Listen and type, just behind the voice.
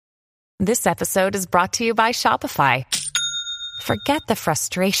This episode is brought to you by Shopify. Forget the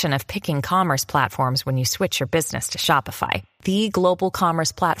frustration of picking commerce platforms when you switch your business to Shopify, the global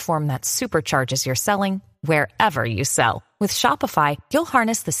commerce platform that supercharges your selling wherever you sell. With Shopify, you'll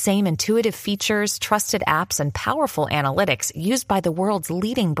harness the same intuitive features, trusted apps, and powerful analytics used by the world's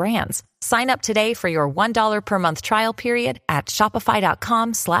leading brands. Sign up today for your $1 per month trial period at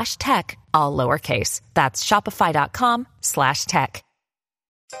shopify.com/tech, all lowercase. That's shopify.com/tech.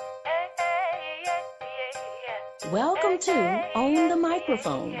 Welcome to Own the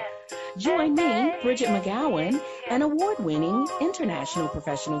Microphone. Join me, Bridget McGowan, an award-winning international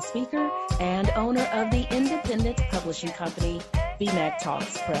professional speaker and owner of the independent publishing company, BMAC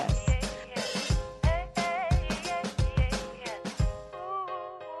Talks Press.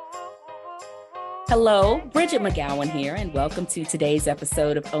 Hello, Bridget McGowan here, and welcome to today's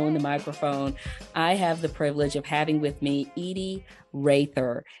episode of Own the Microphone. I have the privilege of having with me Edie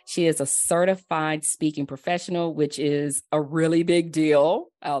Rather. She is a certified speaking professional, which is a really big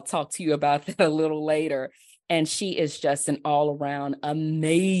deal. I'll talk to you about that a little later. And she is just an all-around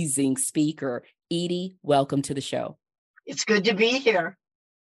amazing speaker. Edie, welcome to the show. It's good to be here.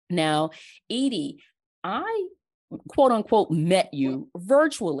 Now, Edie, I quote unquote met you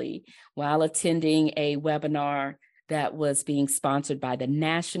virtually while attending a webinar that was being sponsored by the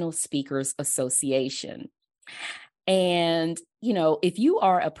National Speakers Association. And, you know, if you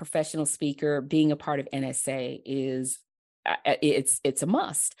are a professional speaker, being a part of NSA is, it's a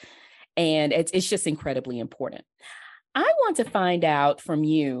must. And it's just incredibly important. I want to find out from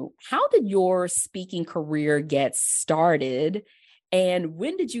you, how did your speaking career get started? And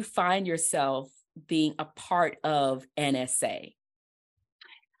when did you find yourself being a part of NSA?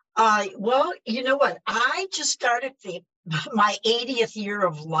 Well, you know what? I just started my 80th year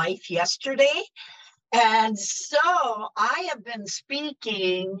of life yesterday. And so I have been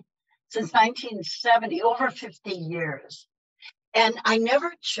speaking since 1970, over 50 years. And I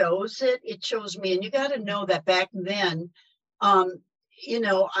never chose it. It chose me. And you got to know that back then, you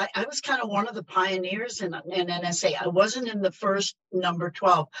know, I was kind of one of the pioneers in NSA. I wasn't in the first number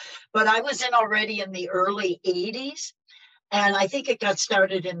 12, but I was in already in the early 80s. And I think it got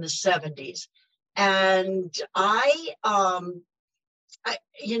started in the 70s. And I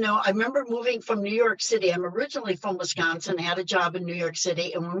remember moving from New York City. I'm originally from Wisconsin, had a job in New York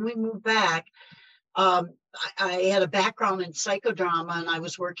City. And when we moved back, I had a background in psychodrama, and I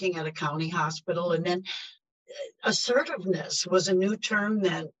was working at a county hospital. And then assertiveness was a new term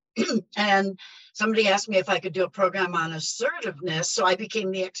then. And somebody asked me if I could do a program on assertiveness. So I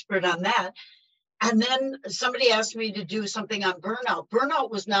became the expert on that. And then somebody asked me to do something on burnout. Burnout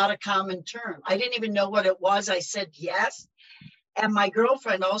was not a common term. I didn't even know what it was. I said yes. And my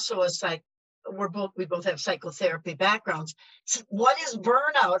girlfriend, also we both have psychotherapy backgrounds, said, what is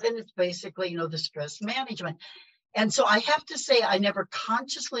burnout? And it's basically, you know, the stress management. And so I have to say, I never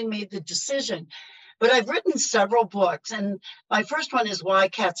consciously made the decision. But I've written several books, and my first one is Why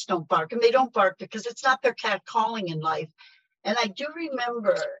Cats Don't Bark. And they don't bark because it's not their cat calling in life. And I do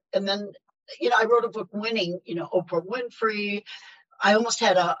remember, and then, you know, I wrote a book winning, you know, Oprah Winfrey. I almost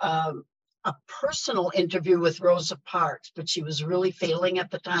had a personal interview with Rosa Parks, but she was really failing at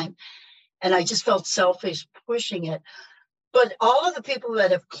the time. And I just felt selfish pushing it. But all of the people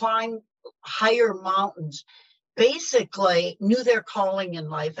that have climbed higher mountains basically knew their calling in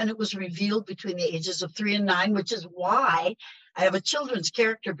life, and it was revealed between the ages of 3 and 9, which is why I have a children's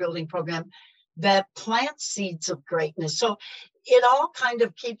character building program that plants seeds of greatness. So it all kind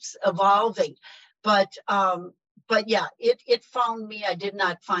of keeps evolving, but yeah, it found me. I did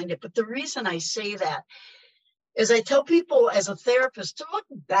not find it. But the reason I say that is I tell people as a therapist to look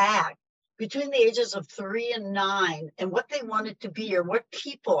back between the ages of 3 and 9 and what they wanted to be, or what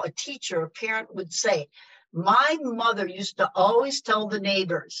people, a teacher, a parent would say. My mother used to always tell the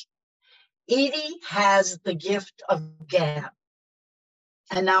neighbors, Edie has the gift of gab.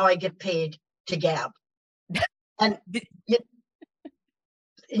 And now I get paid to gab. And, you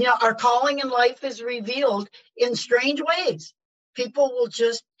know, our calling in life is revealed in strange ways. People will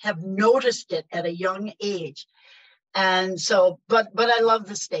just have noticed it at a young age. And so, but I love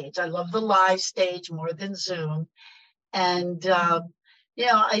the stage. I love the live stage more than Zoom. And, you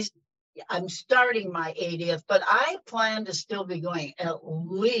know, I'm starting my 80th, but I plan to still be going at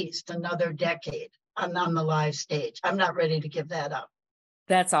least another decade on the live stage. I'm not ready to give that up.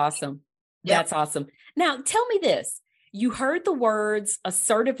 That's awesome. Yep. That's awesome. Now, tell me this. You heard the words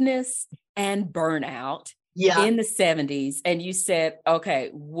assertiveness and burnout in the 70s, and you said, okay,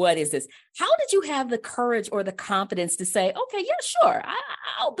 what is this? How did you have the courage or the confidence to say, okay, yeah, sure,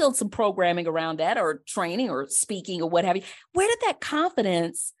 I'll build some programming around that, or training or speaking or what have you? Where did that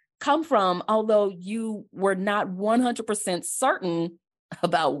confidence come from, although you were not 100% certain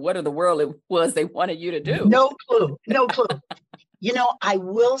about what in the world it was they wanted you to do? No clue. No clue. I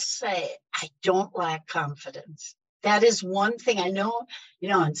will say I don't lack confidence. That is one thing I know,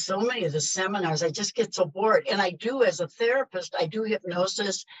 in so many of the seminars, I just get so bored. And I do, as a therapist, I do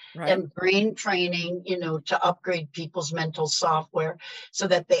hypnosis and brain training, to upgrade people's mental software so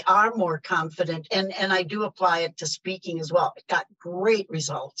that they are more confident. And I do apply it to speaking as well. It got great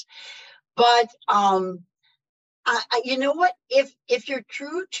results. But you know what? If you're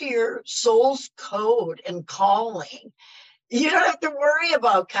true to your soul's code and calling, you don't have to worry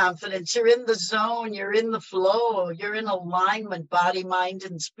about confidence. You're in the zone, you're in the flow, you're in alignment, body, mind,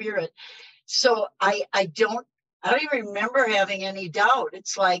 and spirit. So I don't even remember having any doubt.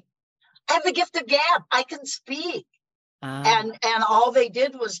 It's like, I have the gift of gab. I can speak. And all they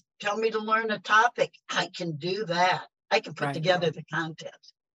did was tell me to learn a topic. I can do that. I can put together the content.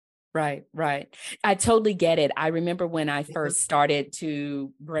 Right. I totally get it. I remember when I first started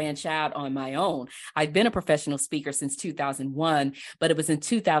to branch out on my own. I'd been a professional speaker since 2001, but it was in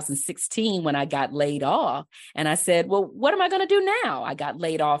 2016 when I got laid off. And I said, well, what am I going to do now? I got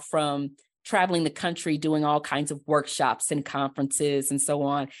laid off from traveling the country, doing all kinds of workshops and conferences and so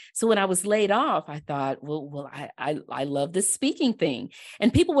on. So when I was laid off, I thought, I love this speaking thing.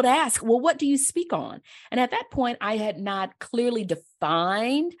 And people would ask, well, what do you speak on? And at that point, I had not clearly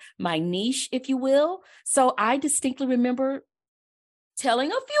defined my niche, if you will. So I distinctly remember telling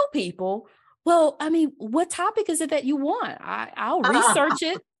a few people, well, I mean, what topic is it that you want? I'll research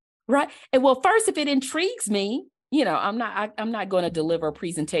it. Right. And well, first, if it intrigues me, I'm not going to deliver a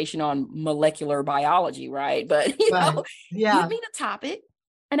presentation on molecular biology, right? But, give me the topic.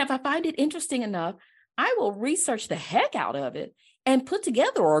 And if I find it interesting enough, I will research the heck out of it and put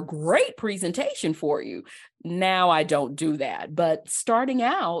together a great presentation for you. Now I don't do that. But starting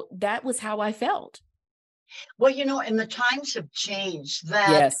out, that was how I felt. Well, and the times have changed.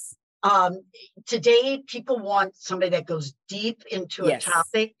 Yes. Today, people want somebody that goes deep into a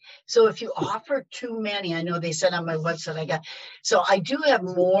topic. So if you offer too many, I know they said on my website, so I do have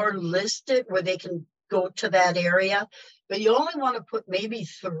more listed where they can go to that area, but you only want to put maybe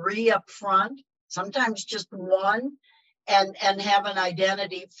 3 up front, sometimes just 1, and have an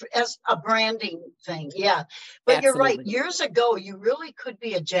identity as a branding thing. Yeah. But Absolutely. You're right. Years ago, you really could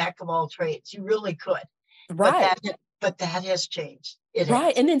be a jack of all trades. You really could. Right. But that has changed.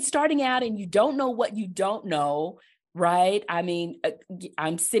 Right. And then starting out and you don't know what you don't know. Right. I mean,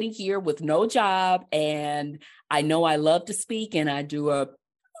 I'm sitting here with no job and I know I love to speak and I do a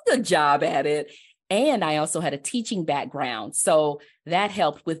good job at it. And I also had a teaching background. So that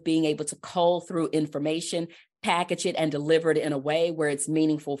helped with being able to cull through information, package it and deliver it in a way where it's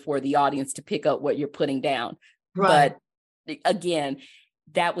meaningful for the audience to pick up what you're putting down. Right. But again,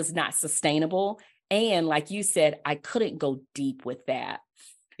 that was not sustainable. And like you said, I couldn't go deep with that.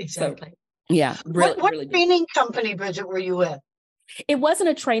 Exactly. So, yeah. What training company, Bridget, were you with? It wasn't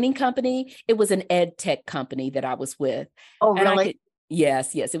a training company. It was an ed tech company that I was with. Oh, really?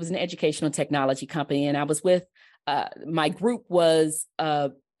 Yes. It was an educational technology company. And I was with, my group was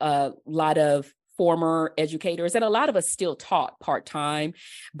a lot of former educators, and a lot of us still taught part-time,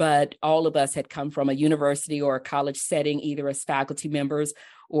 but all of us had come from a university or a college setting, either as faculty members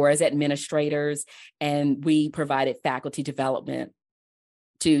or as administrators, and we provided faculty development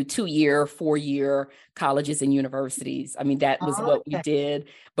to 2-year, 4-year colleges and universities. I mean, that was what we did,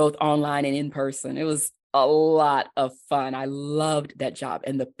 both online and in person. It was a lot of fun. I loved that job.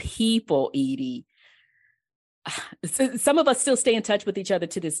 And the people, Edie, some of us still stay in touch with each other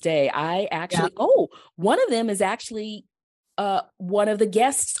to this day. I actually, one of them is actually one of the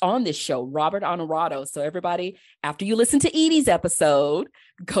guests on this show, Robert Honorado. So everybody, after you listen to Edie's episode,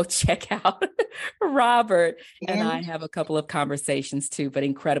 go check out Robert. And I have a couple of conversations too, but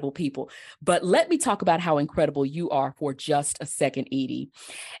incredible people. But let me talk about how incredible you are for just a second, Edie.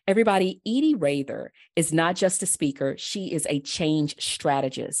 Everybody, Edie Rather is not just a speaker. She is a change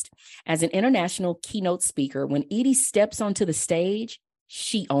strategist. As an international keynote speaker, when Edie steps onto the stage,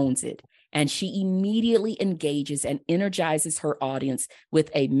 she owns it. And she immediately engages and energizes her audience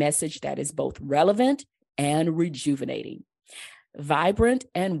with a message that is both relevant and rejuvenating. Vibrant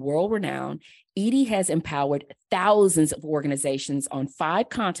and world-renowned, Edie has empowered thousands of organizations on 5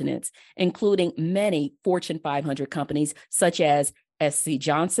 continents, including many Fortune 500 companies such as SC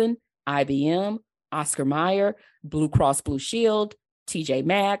Johnson, IBM, Oscar Mayer, Blue Cross Blue Shield, TJ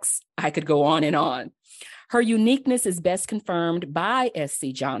Maxx. I could go on and on. Her uniqueness is best confirmed by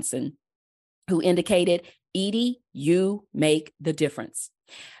SC Johnson, who indicated, Edie, you make the difference.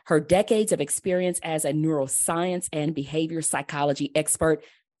 Her decades of experience as a neuroscience and behavior psychology expert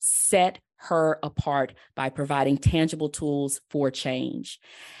set her apart by providing tangible tools for change.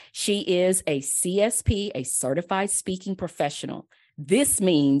 She is a CSP, a certified speaking professional. This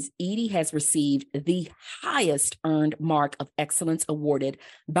means Edie has received the highest earned mark of excellence awarded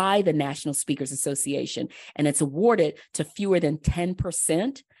by the National Speakers Association, and it's awarded to fewer than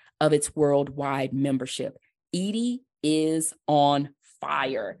 10% of its worldwide membership. Edie is on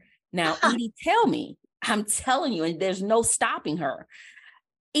fire. Now, Edie, tell me, I'm telling you, and there's no stopping her.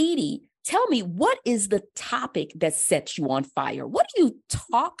 Edie, tell me, what is the topic that sets you on fire? What do you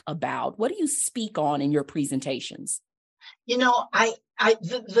talk about? What do you speak on in your presentations? You know,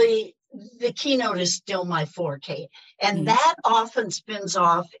 the keynote is still my forte, and that often spins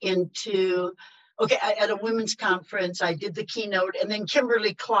off into, at a women's conference, I did the keynote, and then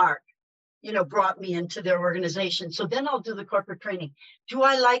Kimberly Clark, brought me into their organization. So then I'll do the corporate training. Do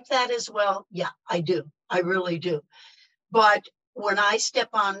I like that as well? Yeah, I do. I really do. But when I step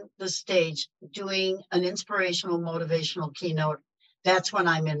on the stage doing an inspirational, motivational keynote, that's when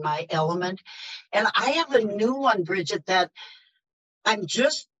I'm in my element. And I have a new one, Bridget, that I'm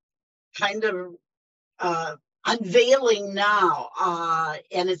just kind of unveiling now.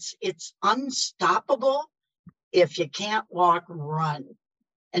 And it's unstoppable. If you can't walk, run.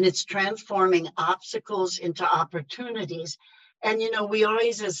 And it's transforming obstacles into opportunities. And, we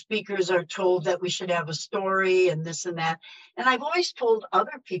always, as speakers, are told that we should have a story and this and that. And I've always told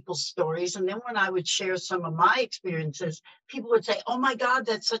other people's stories. And then when I would share some of my experiences, people would say, oh, my God,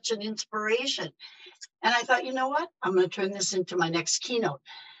 that's such an inspiration. And I thought, you know what? I'm going to turn this into my next keynote.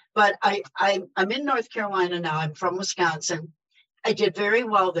 But I'm in North Carolina now. I'm from Wisconsin. I did very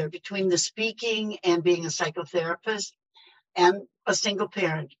well there between the speaking and being a psychotherapist and a single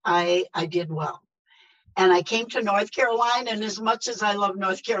parent. I did well. And I came to North Carolina, and as much as I love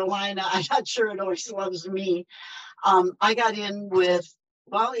North Carolina, I'm not sure it always loves me. I got in with,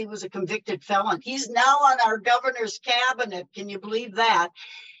 he was a convicted felon. He's now on our governor's cabinet. Can you believe that?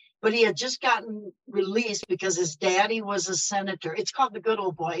 But he had just gotten released because his daddy was a senator. It's called the Good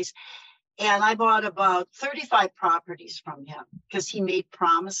Old Boys. And I bought about 35 properties from him because he made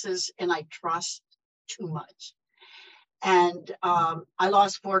promises, and I trust too much. And I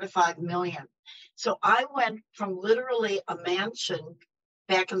lost $4 to $5 million. So I went from literally a mansion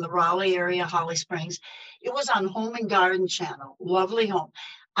back in the Raleigh area, Holly Springs. It was on Home and Garden Channel, lovely home.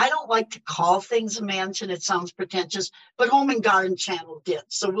 I don't like to call things a mansion. It sounds pretentious, but Home and Garden Channel did.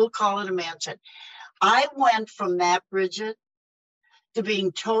 So we'll call it a mansion. I went from that, Bridget, to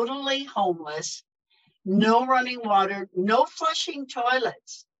being totally homeless, no running water, no flushing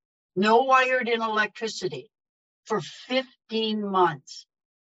toilets, no wired in electricity for 15 months.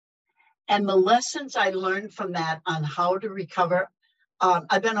 And the lessons I learned from that on how to recover,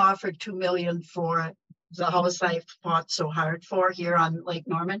 I've been offered $2 million for the house I fought so hard for here on Lake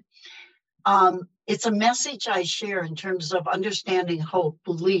Norman. It's a message I share in terms of understanding hope,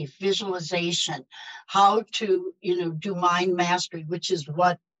 belief, visualization, how to, do mind mastery, which is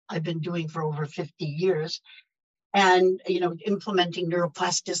what I've been doing for over 50 years. And, implementing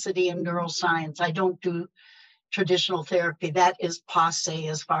neuroplasticity and neuroscience. I don't do traditional therapy. That is passe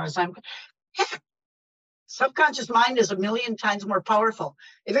as far as I'm. Heck, subconscious mind is 1,000,000 times more powerful.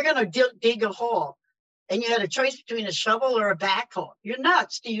 If you're going to dig a hole and you had a choice between a shovel or a backhoe, you're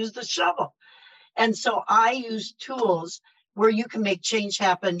nuts to use the shovel. And so I use tools where you can make change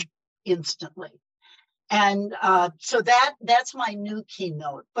happen instantly. And so that's my new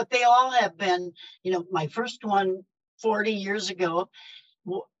keynote. But they all have been, my first one 40 years ago.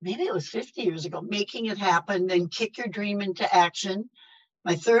 Well, maybe it was 50 years ago, making it happen, then kick your dream into action.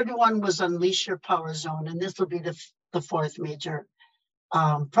 My third one was Unleash Your Power Zone, and this will be the fourth major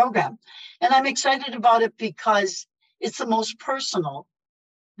program. And I'm excited about it because it's the most personal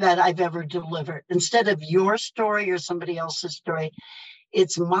that I've ever delivered. Instead of your story or somebody else's story,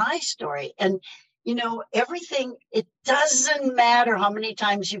 it's my story. And, everything, it doesn't matter how many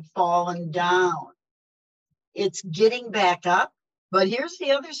times you've fallen down. It's getting back up. But here's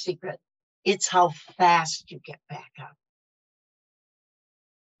the other secret. It's how fast you get back up.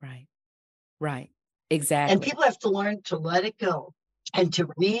 Right. Exactly. And people have to learn to let it go and to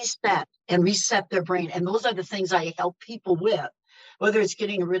reset their brain. And those are the things I help people with, whether it's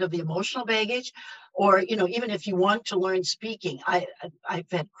getting rid of the emotional baggage or, even if you want to learn speaking. I've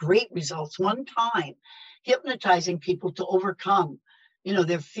had great results one time hypnotizing people to overcome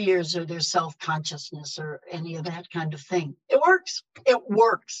their fears or their self-consciousness or any of that kind of thing. It works.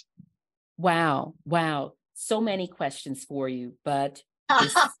 Wow. So many questions for you, but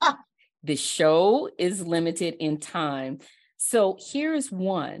the show is limited in time. So here's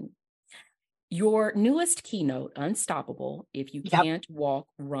one. Your newest keynote, Unstoppable, If You Yep. Can't Walk,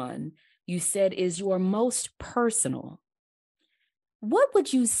 Run, you said is your most personal. What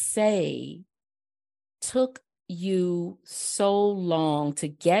would you say took you so long to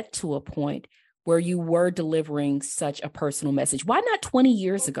get to a point where you were delivering such a personal message? Why not 20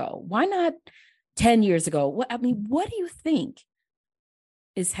 years ago? Why not 10 years ago? What do you think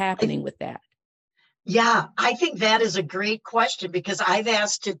is happening with that? Yeah, I think that is a great question because I've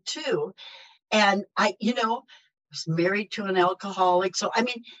asked it too. And I was married to an alcoholic. So, I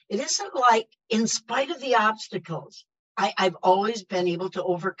mean, it isn't like, in spite of the obstacles, I've always been able to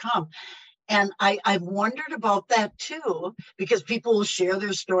overcome. And I've wondered about that too, because people will share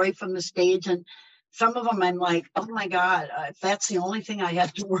their story from the stage. And some of them I'm like, oh my God, if that's the only thing I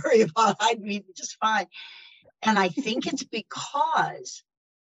have to worry about, I'd be just fine. And I think it's because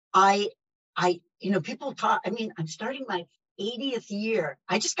people talk, I mean, I'm starting my 80th year.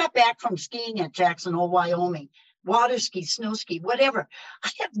 I just got back from skiing at Jackson Hole, Wyoming, water ski, snow ski, whatever. I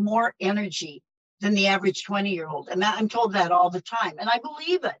have more energy than the average 20-year-old. And I'm told that all the time. And I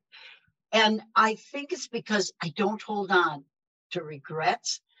believe it. And I think it's because I don't hold on to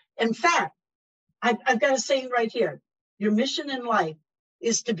regrets. In fact, I've got a saying right here. Your mission in life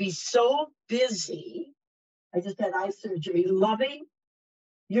is to be so busy. I just had eye surgery, loving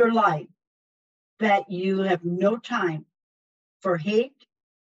your life, that you have no time for hate,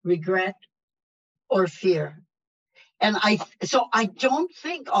 regret, or fear. And so I don't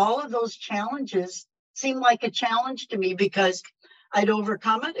think all of those challenges seem like a challenge to me because I'd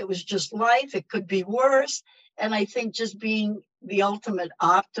overcome it. It was just life. It could be worse. And I think just being the ultimate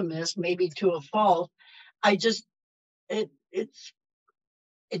optimist, maybe to a fault, it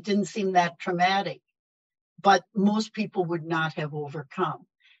didn't seem that traumatic. But most people would not have overcome.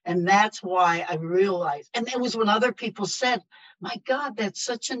 And that's why I realized, and it was when other people said, my God, that's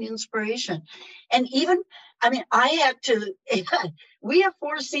such an inspiration. And even, I mean, we have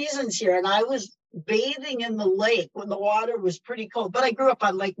 4 seasons here, and I was bathing in the lake when the water was pretty cold, but I grew up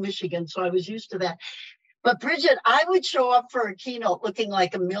on Lake Michigan, so I was used to that. But Bridget, I would show up for a keynote looking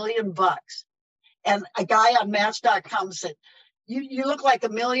like $1 million. And a guy on Match.com said, you look like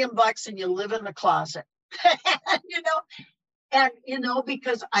 $1 million and you live in the closet.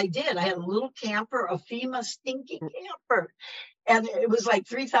 Because I had a little camper, a FEMA stinky camper, and it was like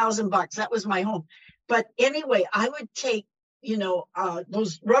 $3,000. That was my home. But anyway, I would take,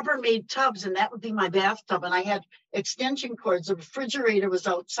 those Rubbermaid tubs, and that would be my bathtub. And I had extension cords. The refrigerator was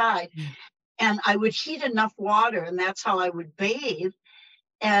outside, and I would heat enough water, and that's how I would bathe.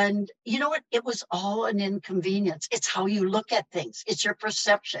 And you know what? It was all an inconvenience. It's how you look at things. It's your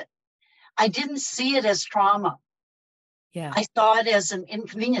perception. I didn't see it as trauma. Yeah. I saw it as an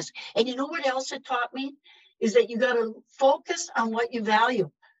inconvenience. And you know what else it taught me? Is that you got to focus on what you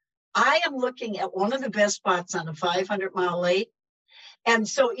value. I am looking at one of the best spots on a 500-mile lake. And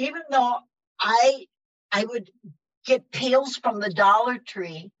so even though I would get pails from the Dollar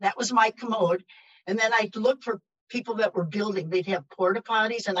Tree, that was my commode. And then I'd look for people that were building. They'd have porta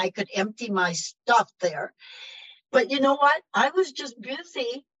potties and I could empty my stuff there. But you know what? I was just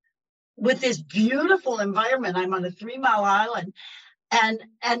busy with this beautiful environment. I'm on a 3-mile island.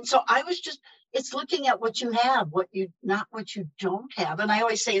 And so I was just, it's looking at what you have, not what you don't have. And I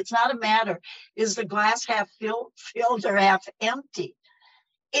always say, it's not a matter, is the glass half filled or half empty?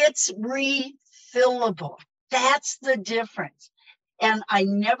 It's refillable. That's the difference. And I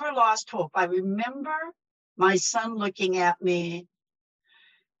never lost hope. I remember my son looking at me,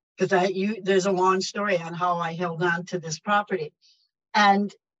 because there's a long story on how I held on to this property.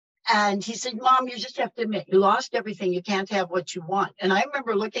 And he said, Mom, you just have to admit, you lost everything. You can't have what you want. And I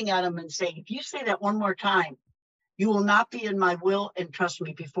remember looking at him and saying, if you say that one more time, you will not be in my will. And trust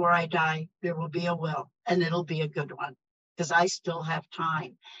me, before I die, there will be a will, and it'll be a good one because I still have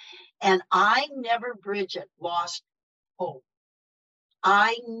time. And I never, Bridget, lost hope.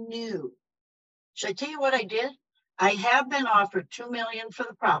 I knew. Should I tell you what I did? I have been offered $2 million for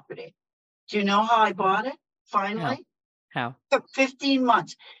the property. Do you know how I bought it? Finally? How? It took 15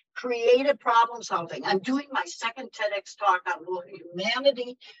 months. Creative problem solving. I'm doing my second TEDx talk on will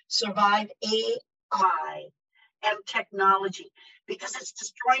humanity survive AI and technology, because it's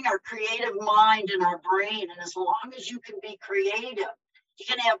destroying our creative mind and our brain. And as long as you can be creative, you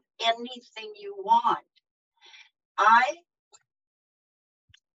can have anything you want.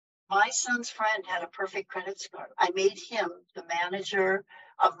 My son's friend had a perfect credit score. I made him the manager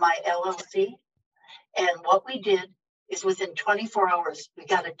of my LLC. And what we did is within 24 hours, we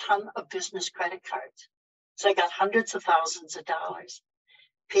got a ton of business credit cards. So I got hundreds of thousands of dollars,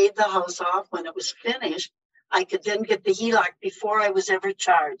 paid the house off. When it was finished, I could then get the HELOC before I was ever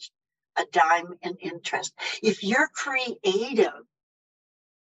charged. a dime in interest. If you're creative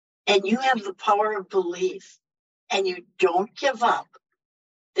and you have the power of belief and you don't give up,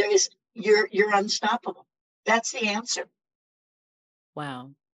 you're unstoppable. That's the answer.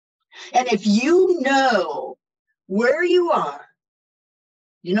 Wow. And if you know where you are,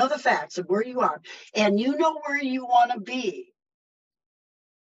 you know the facts of where you are, and you know where you want to be,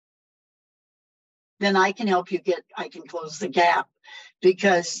 then I can help you I can close the gap,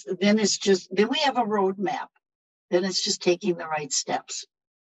 because then we have a roadmap. Then it's just taking the right steps.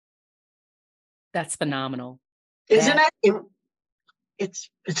 That's phenomenal. Isn't it?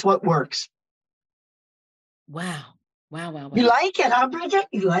 It's what works. Wow. Wow, wow, wow. You like it, huh, Bridget?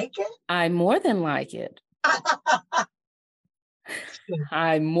 You like it? I more than like it.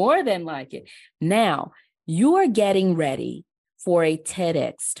 I more than like it. Now, you are getting ready for a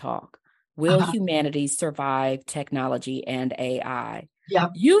TEDx talk. Will humanity survive technology and AI? Yeah.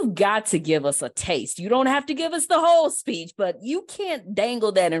 You've got to give us a taste. You don't have to give us the whole speech, but you can't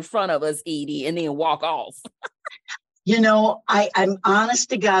dangle that in front of us, Edie, and then walk off. I'm honest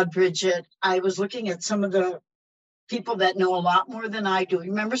to God, Bridget. I was looking at some of the people that know a lot more than I do.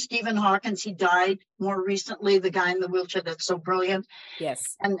 You remember Stephen Hawkins? He died more recently, the guy in the wheelchair that's so brilliant.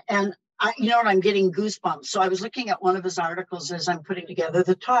 Yes. And I, I'm getting goosebumps. So I was looking at one of his articles as I'm putting together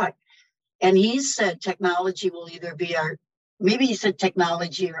the talk. And he said technology will either be maybe he said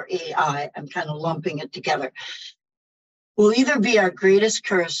technology or AI. I'm kind of lumping it together. Will either be our greatest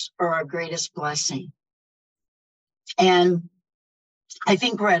curse or our greatest blessing. And I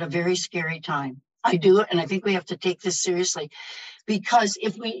think we're at a very scary time. I do, and I think we have to take this seriously, because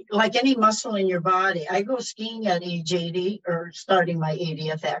if we, like any muscle in your body, I go skiing at age 80, or starting my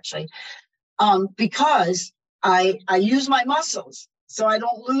 80th actually, because I use my muscles so I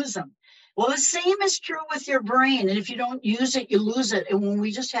don't lose them. Well, the same is true with your brain. And if you don't use it, you lose it. And when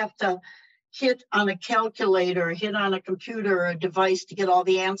we just have to hit on a calculator, hit on a computer or a device to get all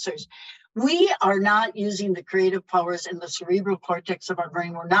the answers, we are not using the creative powers in the cerebral cortex of our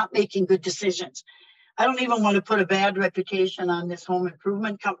brain. We're not making good decisions. I don't even want to put a bad reputation on this home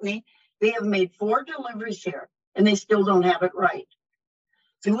improvement company. They have made 4 deliveries here and they still don't have it right.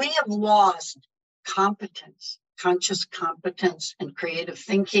 So we have lost competence, conscious competence and creative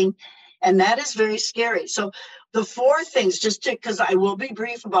thinking. And that is very scary. So the 4 things, because I will be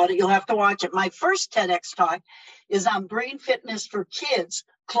brief about it, you'll have to watch it. My first TEDx talk is on brain fitness for kids,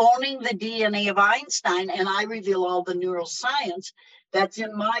 cloning the DNA of Einstein, and I reveal all the neuroscience that's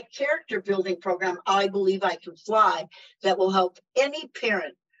in my character building program, I Believe I Can Fly, that will help any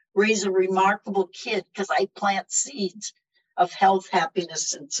parent raise a remarkable kid, because I plant seeds of health,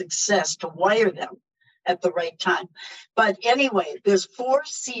 happiness, and success to wire them at the right time. But anyway, there's 4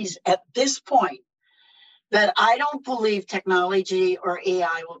 C's at this point that I don't believe technology or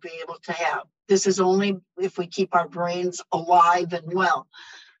AI will be able to have. This is only if we keep our brains alive and well.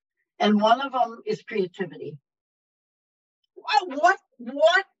 And one of them is creativity. Why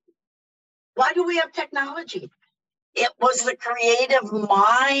do we have technology? It was the creative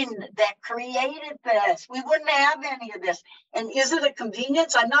mind that created this. We wouldn't have any of this. And is it a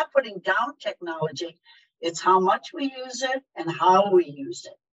convenience? I'm not putting down technology. It's how much we use it and how we use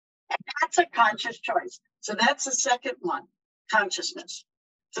it. And that's a conscious choice. So that's the second one, consciousness.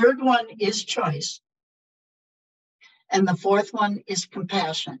 Third one is choice. And the 4th one is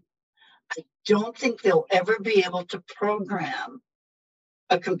compassion. I don't think they'll ever be able to program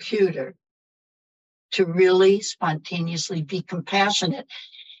a computer to really spontaneously be compassionate.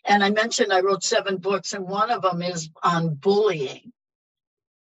 And I mentioned I wrote 7 books, and one of them is on bullying.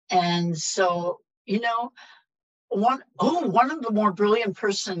 And so, one of the more brilliant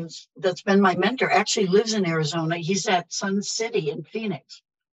persons that's been my mentor actually lives in Arizona. He's at Sun City in Phoenix.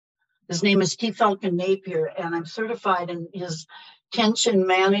 His name is T. Falcon Napier, and I'm certified in his tension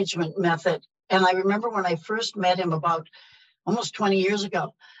management method. And I remember when I first met him about almost 20 years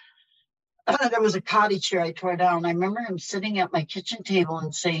ago, there was a cottage chair I tore down. I remember him sitting at my kitchen table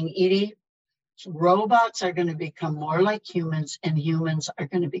and saying, Edie, robots are going to become more like humans and humans are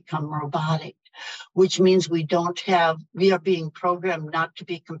going to become robotic, which means we are being programmed not to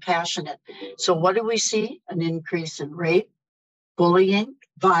be compassionate. So what do we see? An increase in rape, bullying,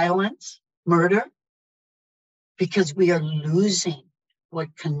 violence, murder, because we are losing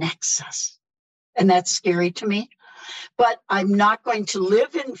what connects us. And that's scary to me. But I'm not going to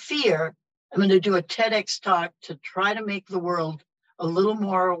live in fear. I'm going to do a TEDx talk to try to make the world a little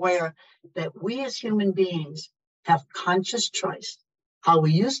more aware that we as human beings have conscious choice, how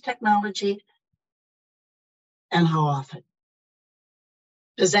we use technology and how often.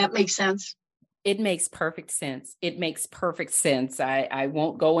 Does that make sense? It makes perfect sense. It makes perfect sense. I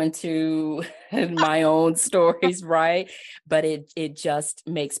won't go into my own stories, right? But it just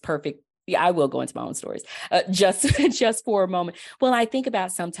makes perfect. Yeah, I will go into my own stories. Just just for a moment. Well, I think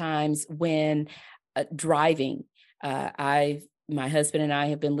about sometimes when driving. My husband and I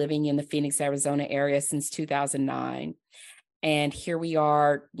have been living in the Phoenix, Arizona area since 2009. And here we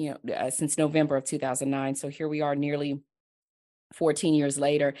are, since November of 2009. So here we are nearly 14 years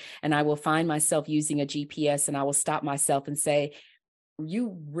later, and I will find myself using a GPS, and I will stop myself and say,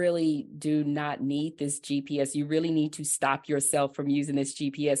 you really do not need this GPS. You really need to stop yourself from using this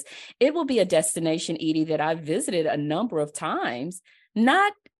GPS. It will be a destination, Edie, that I've visited a number of times,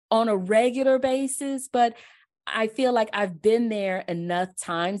 not on a regular basis, but I feel like I've been there enough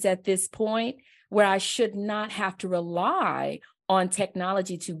times at this point where I should not have to rely on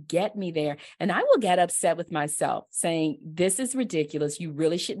technology to get me there. And I will get upset with myself saying, this is ridiculous. You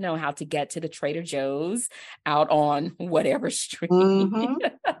really should know how to get to the Trader Joe's out on whatever street. Mm-hmm.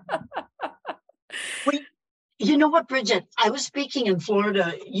 You know what, Bridget? I was speaking in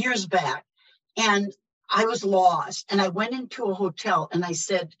Florida years back, and I was lost. And I went into a hotel and I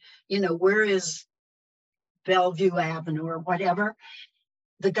said, where is Bellevue Avenue or whatever?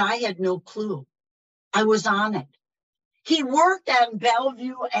 The guy had no clue. I was on it. He worked on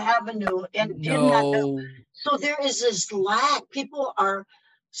Bellevue Avenue and did not know. So there is this lack. People are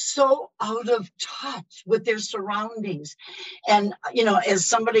so out of touch with their surroundings. And, as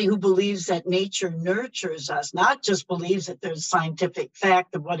somebody who believes that nature nurtures us, not just believes that there's scientific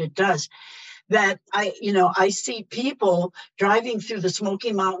fact of what it does, that I see people driving through the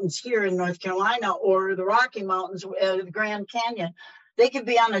Smoky Mountains here in North Carolina or the Rocky Mountains, the Grand Canyon. They could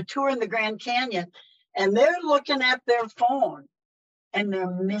be on a tour in the Grand Canyon, and they're looking at their phone and they're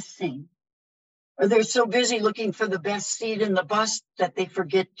missing. Or they're so busy looking for the best seat in the bus that they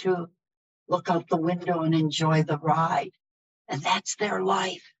forget to look out the window and enjoy the ride. And that's their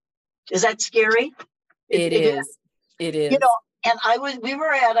life. Is that scary? It is. It is. And we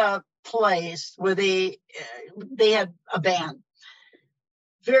were at a place where they had a band,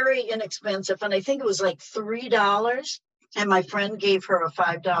 very inexpensive. And I think it was like $3. And my friend gave her a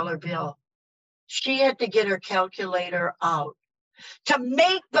 $5 bill. She had to get her calculator out to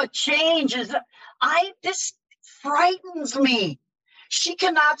make the changes. This frightens me. She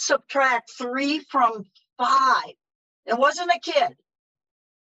cannot subtract 3 from 5. It wasn't a kid.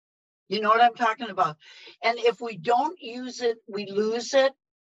 You know what I'm talking about? And if we don't use it, we lose it.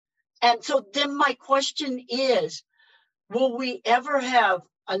 And so then my question is, will we ever have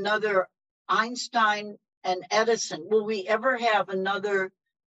another Einstein and Edison? Will we ever have another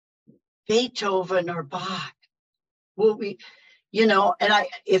Beethoven or Bach? Will we, and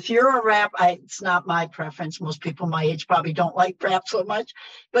if you're a rap, it's not my preference. Most people my age probably don't like rap so much,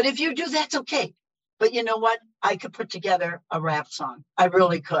 but if you do, that's okay. But you know what? I could put together a rap song. I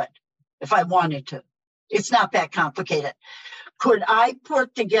really could, if I wanted to. It's not that complicated. Could I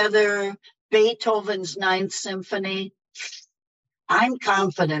put together Beethoven's Ninth Symphony? I'm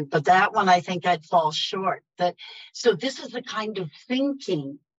confident, but that one, I think I'd fall short. So this is the kind of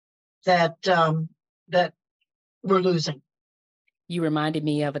thinking that we're losing. You reminded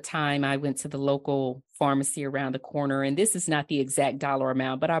me of a time I went to the local pharmacy around the corner, and this is not the exact dollar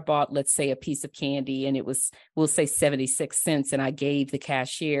amount, but I bought, let's say, a piece of candy, and it was, we'll say 76 cents. And I gave the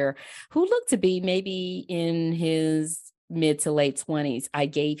cashier, who looked to be maybe in his mid to late 20s, I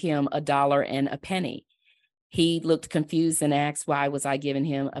gave him $1 and a penny. He looked confused and asked, why was I giving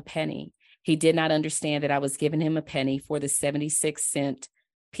him a penny? He did not understand that I was giving him a penny for the 76-cent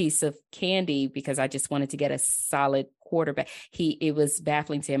piece of candy because I just wanted to get a solid quarterback. It was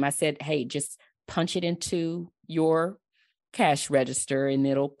baffling to him. I said, hey, just punch it into your cash register and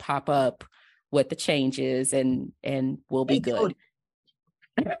it'll pop up what the change is and we'll be good.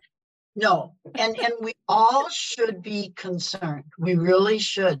 No, and we all should be concerned. We really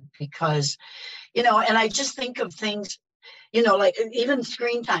should, because, and I just think of things, like even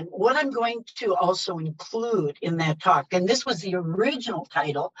screen time. What I'm going to also include in that talk, and this was the original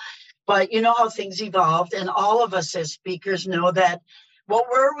title, but you know how things evolved, and all of us as speakers know that, well,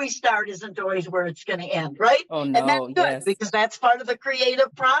 where we start isn't always where it's going to end, right? Oh, no, and that's good, yes. Because that's part of the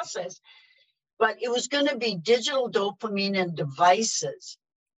creative process. But it was going to be digital dopamine and devices,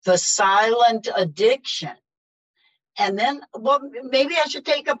 the silent addiction. And then, well, maybe I should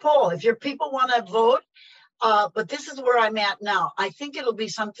take a poll. If your people want to vote, but this is where I'm at now. I think it'll be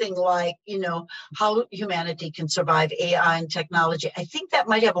something like, how humanity can survive AI and technology. I think that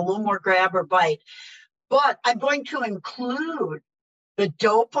might have a little more grab or bite. But I'm going to include the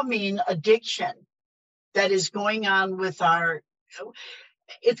dopamine addiction that is going on with our,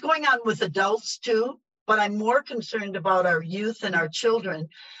 it's going on with adults too, but I'm more concerned about our youth and our children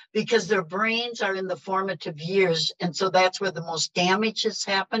because their brains are in the formative years. And so that's where the most damage is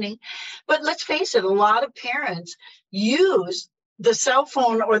happening. But let's face it, a lot of parents use the cell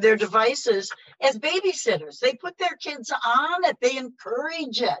phone or their devices as babysitters. They put their kids on it, they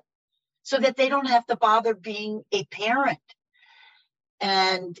encourage it so that they don't have to bother being a parent.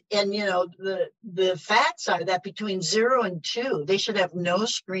 And you know, the facts are that between 0 and 2, they should have no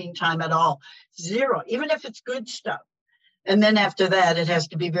screen time at all. 0, even if it's good stuff. And then after that, it has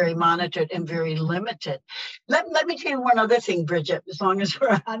to be very monitored and very limited. Let me tell you one other thing, Bridget, as long as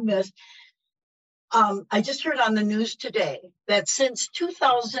we're on this. I just heard on the news today that since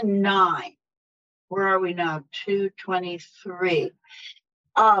 2009, where are we now? 2023.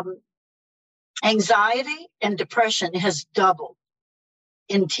 Anxiety and depression has doubled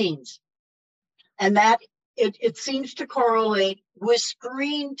in teens. And that it seems to correlate with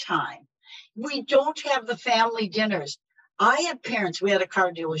screen time. We don't have the family dinners. I had parents, we had a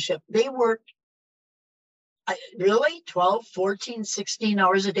car dealership. They worked really 12, 14, 16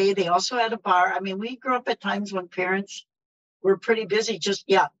 hours a day. They also had a bar. I mean, we grew up at times when parents were pretty busy,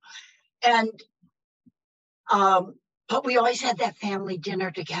 And, but we always had that family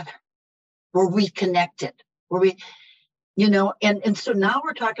dinner together where we connected, where we, you know, and so now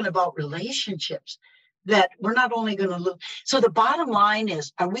we're talking about relationships that we're not only going to lose. So the bottom line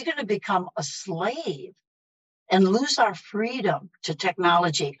is, are we going to become a slave and lose our freedom to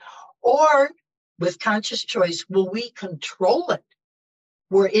technology? Or with conscious choice, will we control it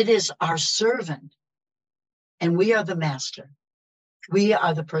where it is our servant and we are the master? We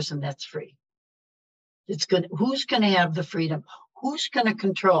are the person that's free. Who's going to have the freedom? Who's going to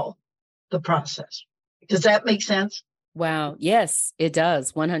control the process? Does that make sense? Wow. Yes, it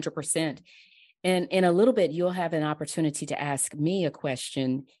does. 100%. And in a little bit, you'll have an opportunity to ask me a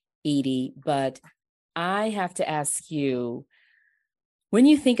question, Edie, but I have to ask you, when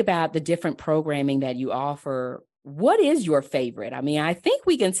you think about the different programming that you offer, what is your favorite? I mean, I think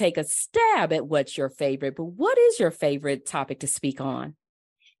we can take a stab at what's your favorite, but what is your favorite topic to speak on?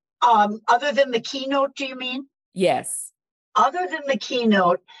 Other than the keynote, do you mean? Yes. Other than the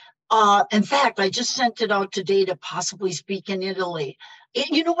keynote, in fact, I just sent it out today to possibly speak in Italy.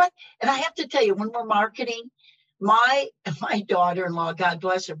 You know what? And I have to tell you, when we're marketing, my daughter-in-law, God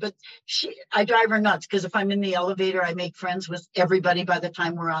bless her, but I drive her nuts because if I'm in the elevator, I make friends with everybody by the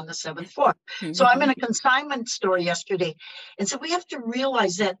time we're on the 7th floor. So I'm in a consignment store yesterday. And so we have to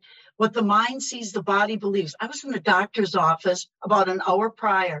realize that what the mind sees, the body believes. I was in the doctor's office about an hour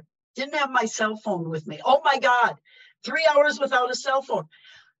prior, didn't have my cell phone with me. Oh my God, 3 hours without a cell phone.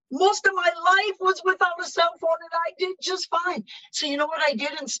 Most of my life was without a cell phone and I did just fine. So you know what I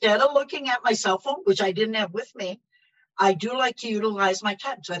did? Instead of looking at my cell phone, which I didn't have with me, I do like to utilize my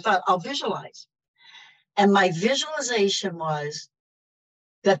time. So I thought I'll visualize. And my visualization was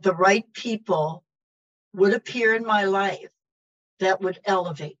that the right people would appear in my life that would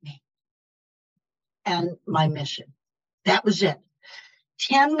elevate me and my mission. That was it.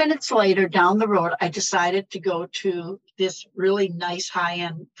 10 minutes later, down the road, I decided to go to this really nice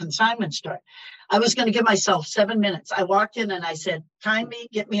high-end consignment store. I was going to give myself 7 minutes. I walked in and I said, time me,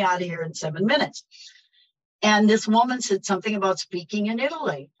 get me out of here in 7 minutes. And this woman said something about speaking in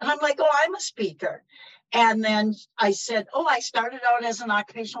Italy. And I'm like, oh, I'm a speaker. And then I said, oh, I started out as an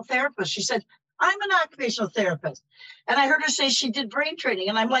occupational therapist. She said, I'm an occupational therapist. And I heard her say she did brain training.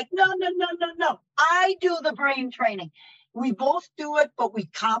 And I'm like, no. I do the brain training. We both do it, but we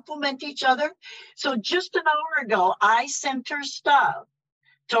complement each other. So just an hour ago, I sent her stuff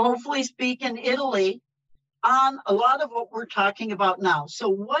to hopefully speak in Italy on a lot of what we're talking about now. So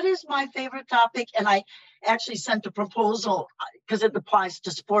what is my favorite topic? And I actually sent a proposal because it applies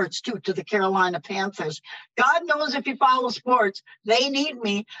to sports too, to the Carolina Panthers. God knows if you follow sports, they need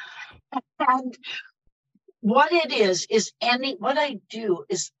me. And what it is what I do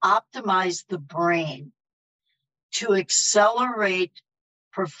is optimize the brain to accelerate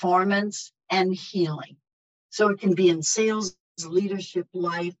performance and healing. So it can be in sales, leadership,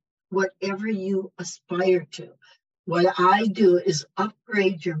 life, whatever you aspire to. What I do is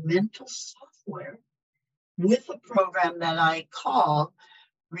upgrade your mental software with a program that I call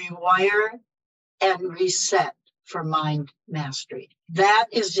Rewire and Reset for Mind Mastery. That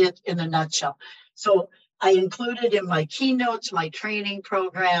is it in a nutshell. So I included in my keynotes, my training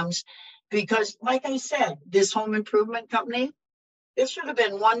programs, because like I said, this home improvement company, there should have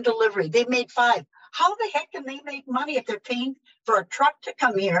been one delivery. They made 5. How the heck can they make money if they're paying for a truck to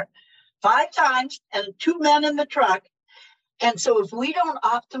come here 5 times and 2 men in the truck And so if we don't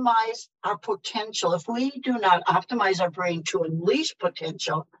optimize our potential, if we do not optimize our brain to unleash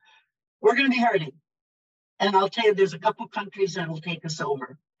potential, we're going to be hurting. And I'll tell you, there's a couple countries that'll take us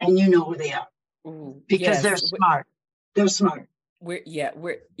over, and you know who they are. Ooh, because yes. they're smart. They're smart. We're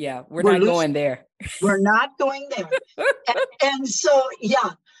not going there. We're not going there. and so,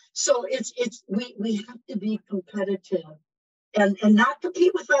 so we have to be competitive and not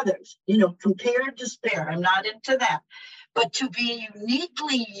compete with others, compare, despair. I'm not into that, but to be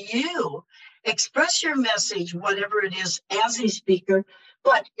uniquely you, express your message, whatever it is, as a speaker,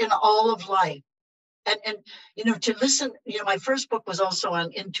 but in all of life. And to listen, my first book was also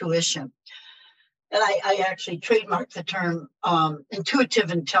on intuition. And I actually trademarked the term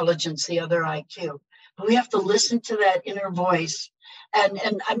intuitive intelligence, the other IQ. But we have to listen to that inner voice.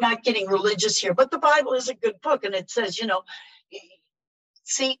 And I'm not getting religious here, but the Bible is a good book. And it says,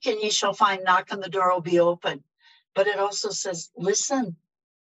 seek and ye shall find, knock and the door will be open. But it also says, listen,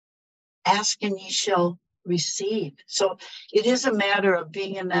 ask and ye shall receive. So it is a matter of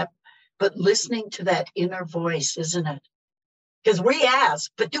being in that, but listening to that inner voice, isn't it? Because we ask,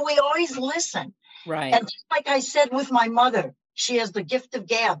 but do we always listen? Right. And just like I said with my mother, she has the gift of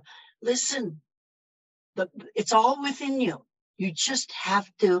gab. Listen, it's all within you. You just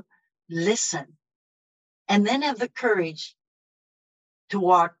have to listen and then have the courage to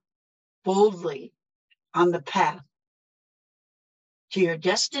walk boldly on the path to your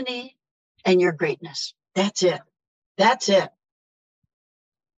destiny and your greatness. That's it. That's it.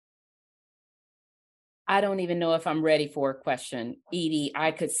 I don't even know if I'm ready for a question. Edie,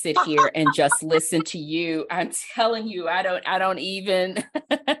 I could sit here and just listen to you. I'm telling you, I don't even.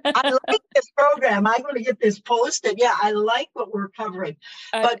 I like this program. I'm going to get this posted. Yeah, I like what we're covering.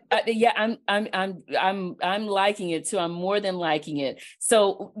 But I'm liking it too. I'm more than liking it.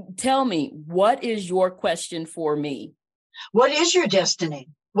 So tell me, what is your question for me? What is your destiny?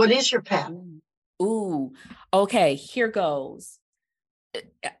 What is your path? Ooh, okay, here goes.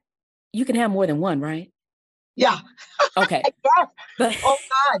 You can have more than one, right? Yeah. Okay. But, oh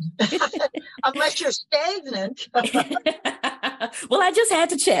God. Unless you're stagnant. Well, I just had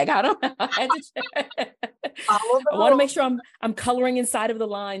to check. I had to check. I want to make sure I'm coloring inside of the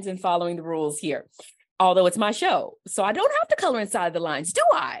lines and following the rules here. Although it's my show, so I don't have to color inside the lines, do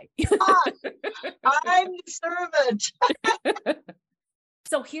I? I'm the servant.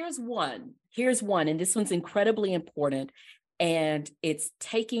 So here's one, and this one's incredibly important. And it's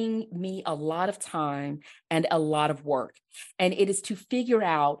taking me a lot of time and a lot of work. And it is to figure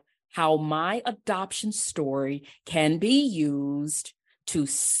out how my adoption story can be used to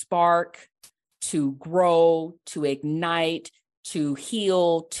spark, to grow, to ignite, to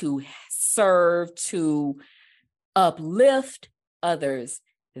heal, to serve, to uplift others.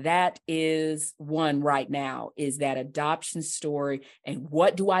 That is one right now, is that adoption story. And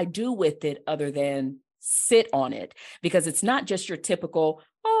what do I do with it other than sit on it? Because it's not just your typical,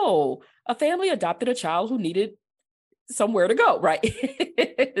 a family adopted a child who needed somewhere to go, right?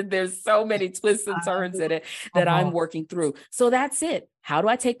 There's so many twists and turns in it that I'm working through. So that's it. How do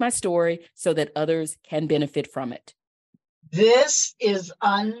I take my story so that others can benefit from it? This is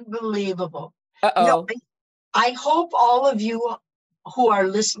unbelievable. Uh-oh. I hope all of you who are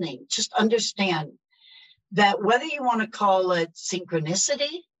listening just understand that whether you want to call it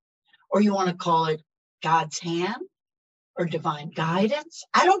synchronicity or you want to call it God's hand or divine guidance,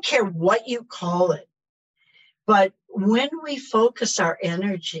 I don't care what you call it. But when we focus our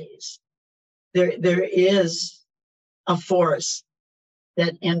energies, there is a force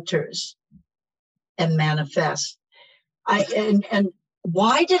that enters and manifests. And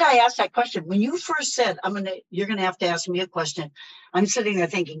why did I ask that question? When you first said, you're gonna have to ask me a question, I'm sitting there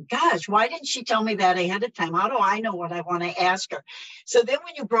thinking, gosh, why didn't she tell me that ahead of time? How do I know what I want to ask her? So then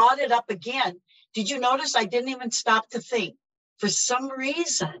when you brought it up again, did you notice I didn't even stop to think? For some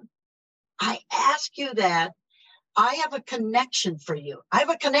reason, I ask you that. I have a connection for you. I have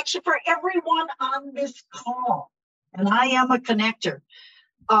a connection for everyone on this call. And I am a connector.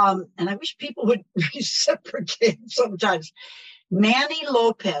 And I wish people would reciprocate sometimes. Manny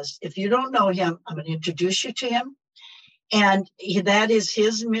Lopez, if you don't know him, I'm going to introduce you to him. And that is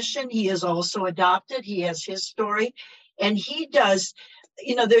his mission. He is also adopted. He has his story. And he does,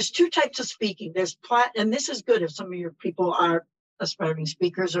 there's two types of speaking. There's and this is good if some of your people are aspiring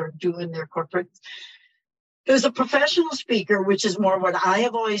speakers or doing their corporate. There's a professional speaker, which is more what I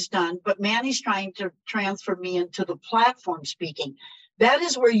have always done, but Manny's trying to transfer me into the platform speaking. That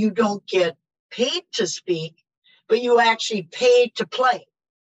is where you don't get paid to speak, but you actually paid to play.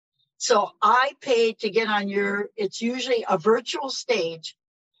 So I paid to get on it's usually a virtual stage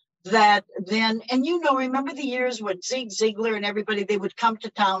that then, and remember the years when Zig Ziglar and everybody, they would come to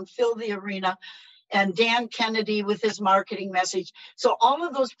town, fill the arena, and Dan Kennedy with his marketing message. So all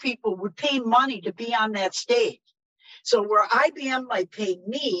of those people would pay money to be on that stage. So where IBM might pay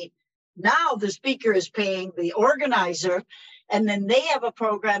me, now the speaker is paying the organizer, and then they have a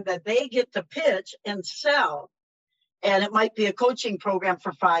program that they get to pitch and sell. And it might be a coaching program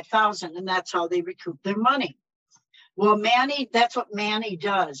for $5,000, and that's how they recoup their money. Well, Manny, that's what Manny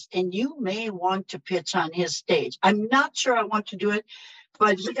does. And you may want to pitch on his stage. I'm not sure I want to do it,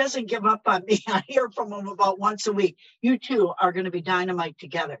 but he doesn't give up on me. I hear from him about once a week. You two are going to be dynamite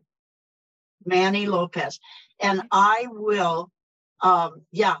together. Manny Lopez. And I will, I'll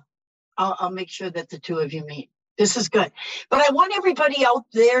make sure that the two of you meet. This is good. But I want everybody out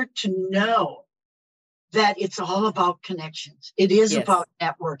there to know that it's all about connections. It is about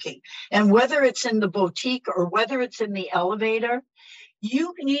networking. And whether it's in the boutique or whether it's in the elevator,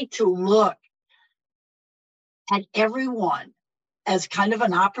 you need to look at everyone as kind of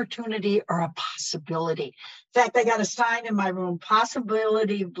an opportunity or a possibility. In fact, I got a sign in my room,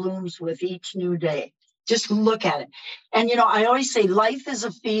 possibility blooms with each new day. Just look at it. And, I always say life is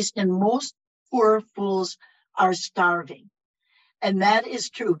a feast and most poor fools are starving. And that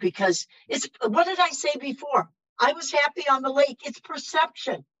is true because what did I say before? I was happy on the lake. It's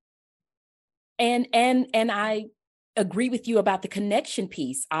perception. And I agree with you about the connection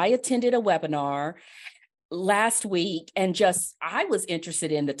piece. I attended a webinar last week and I was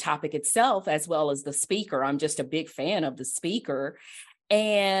interested in the topic itself as well as the speaker. I'm just a big fan of the speaker.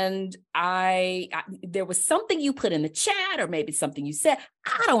 And there was something you put in the chat or maybe something you said,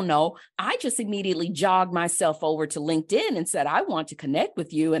 I don't know. I just immediately jogged myself over to LinkedIn and said, I want to connect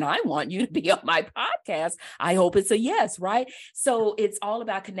with you and I want you to be on my podcast. I hope it's a yes, right? So it's all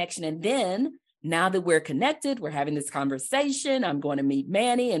about connection. And then now that we're connected, we're having this conversation, I'm going to meet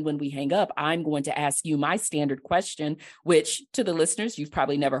Manny. And when we hang up, I'm going to ask you my standard question, which to the listeners, you've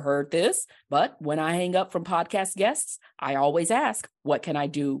probably never heard this, but when I hang up from podcast guests, I always ask, what can I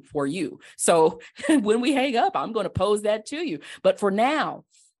do for you? So when we hang up, I'm going to pose that to you. But for now,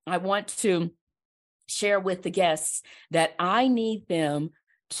 I want to share with the guests that I need them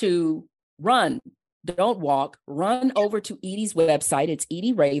to don't walk, run over to Edie's website. It's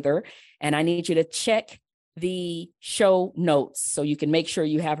Edie Rather. And I need you to check the show notes so you can make sure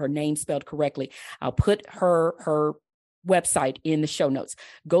you have her name spelled correctly. I'll put her website in the show notes.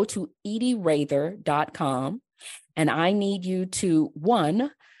 Go to edierather.com. And I need you to,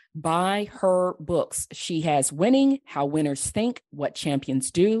 1, buy her books. She has Winning, How Winners Think, What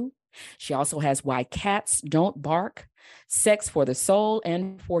Champions Do. She also has Why Cats Don't Bark, Sex for the Soul,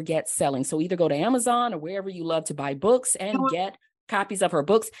 and Forget Selling. So either go to Amazon or wherever you love to buy books and get copies of her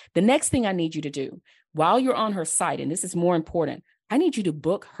books. The next thing I need you to do while you're on her site, and this is more important, I need you to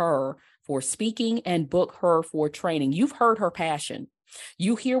book her for speaking and book her for training. You've heard her passion.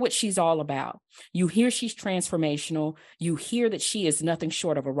 You hear what she's all about. You hear she's transformational. You hear that she is nothing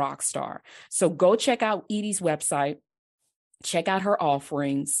short of a rock star. So go check out Edie's website, check out her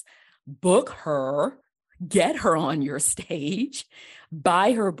offerings, book her, get her on your stage,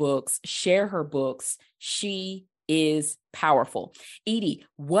 buy her books, share her books. She is powerful. Edie,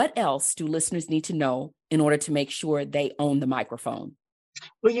 what else do listeners need to know in order to make sure they own the microphone?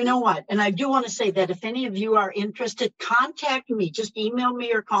 Well, you know what? And I do want to say that if any of you are interested, contact me. Just email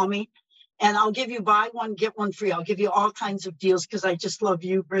me or call me, and I'll give you buy one, get one free. I'll give you all kinds of deals because I just love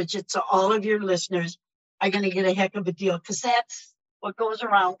you, Bridget. So all of your listeners are going to get a heck of a deal because that's what goes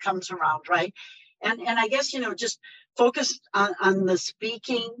around comes around, right? And I guess, just focus on the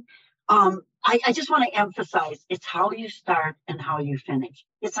speaking. I just want to emphasize it's how you start and how you finish.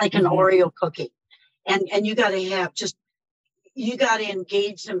 It's like an Oreo cookie. And you got to you got to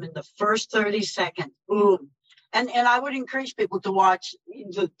engage them in the first 30 seconds. Boom. And I would encourage people to watch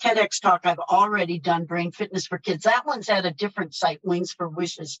the TEDx talk I've already done, Brain Fitness for Kids. That one's at a different site,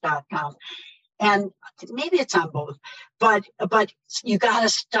 wingsforwishes.com. And maybe it's on both, but you got to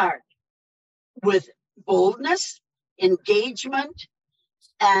start with boldness, engagement,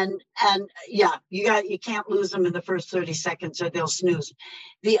 and you can't lose them in the first 30 seconds or they'll snooze.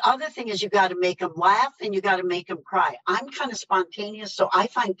 The other thing is you got to make them laugh and you got to make them cry. I'm kind of spontaneous, so I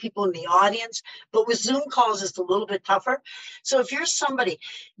find people in the audience, but with Zoom calls, it's a little bit tougher. So if you're somebody,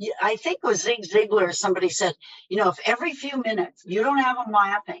 I think it was Zig Ziglar, somebody said, if every few minutes you don't have them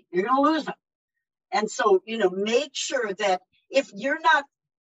laughing, you're going to lose them. And so, make sure that if you're not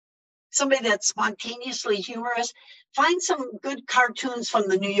somebody that's spontaneously humorous, find some good cartoons from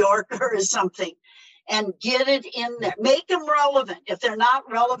the New Yorker or something and get it in there. Make them relevant. If they're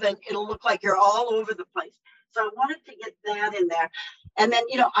not relevant, it'll look like you're all over the place. So I wanted to get that in there. And then,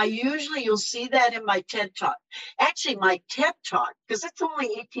 you'll see that in my TED Talk. Actually, my TED Talk, because it's only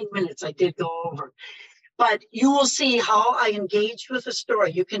 18 minutes, I did go over. But you will see how I engage with a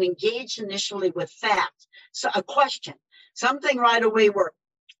story. You can engage initially with facts. So a question, something right away where,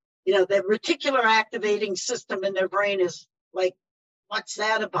 the reticular activating system in their brain is like, what's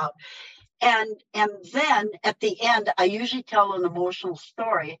that about? And then at the end, I usually tell an emotional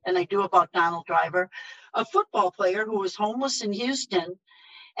story, and I do about Donald Driver, a football player who was homeless in Houston,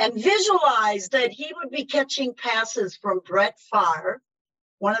 and visualized that he would be catching passes from Brett Favre,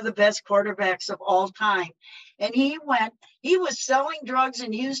 one of the best quarterbacks of all time. And he was selling drugs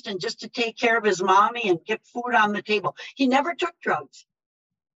in Houston just to take care of his mommy and get food on the table. He never took drugs.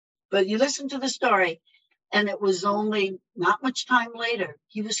 But you listen to the story, and it was only not much time later,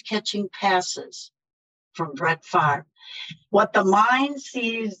 he was catching passes from Brett Favre. What the mind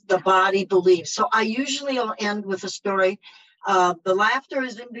sees, the body believes. So I usually will end with a story. The laughter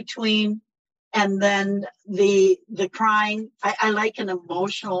is in between, and then the crying. I like an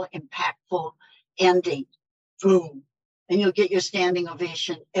emotional, impactful ending. Boom. And you'll get your standing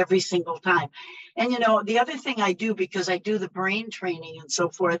ovation every single time. And, the other thing I do, because I do the brain training and so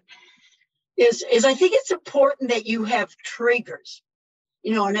forth, is I think it's important that you have triggers.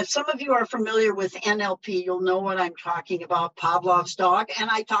 And if some of you are familiar with NLP, you'll know what I'm talking about, Pavlov's dog. And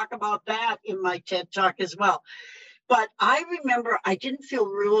I talk about that in my TED Talk as well. But I remember I didn't feel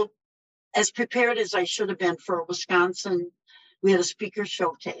real as prepared as I should have been for Wisconsin. We had a speaker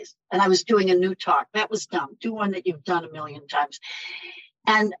showcase, and I was doing a new talk. That was dumb. Do one that you've done a million times.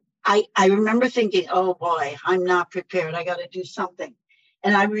 And I remember thinking, oh boy, I'm not prepared. I got to do something.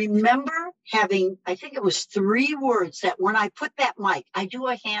 And I remember having, I think it was 3 words that when I put that mic, I do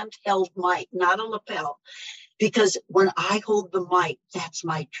a handheld mic, not a lapel, because when I hold the mic, that's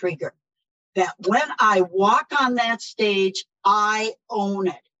my trigger. That when I walk on that stage, I own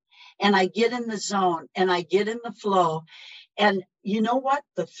it. And I get in the zone and I get in the flow. And you know what?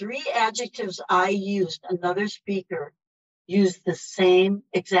 The 3 adjectives I used, another speaker used the same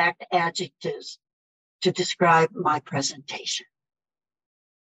exact adjectives to describe my presentation.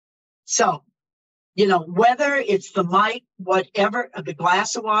 So, whether it's the mic, whatever, the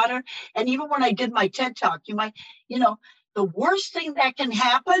glass of water, and even when I did my TED Talk, you might, the worst thing that can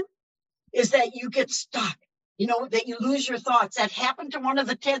happen is that you get stuck, that you lose your thoughts. That happened to one of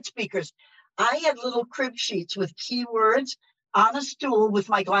the TED speakers. I had little crib sheets with keywords on a stool with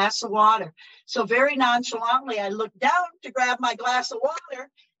my glass of water. So very nonchalantly, I looked down to grab my glass of water,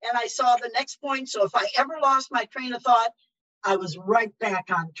 and I saw the next point. So if I ever lost my train of thought, I was right back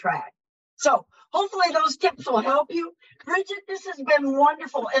on track. So hopefully those tips will help you. Bridget, this has been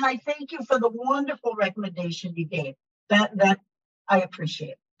wonderful. And I thank you for the wonderful recommendation you gave. That I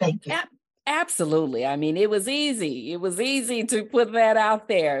appreciate. Thank you. Absolutely. I mean, it was easy. It was easy to put that out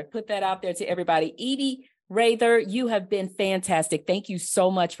there to everybody. Edie Rather, you have been fantastic. Thank you so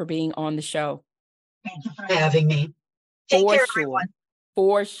much for being on the show. Thank you for having me. Take care, everyone.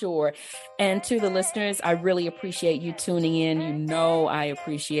 For sure. And to the listeners, I really appreciate you tuning in. I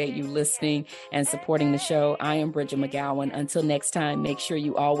appreciate you listening and supporting the show. I am Bridget McGowan. Until next time, make sure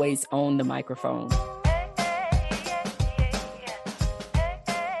you always own the microphone.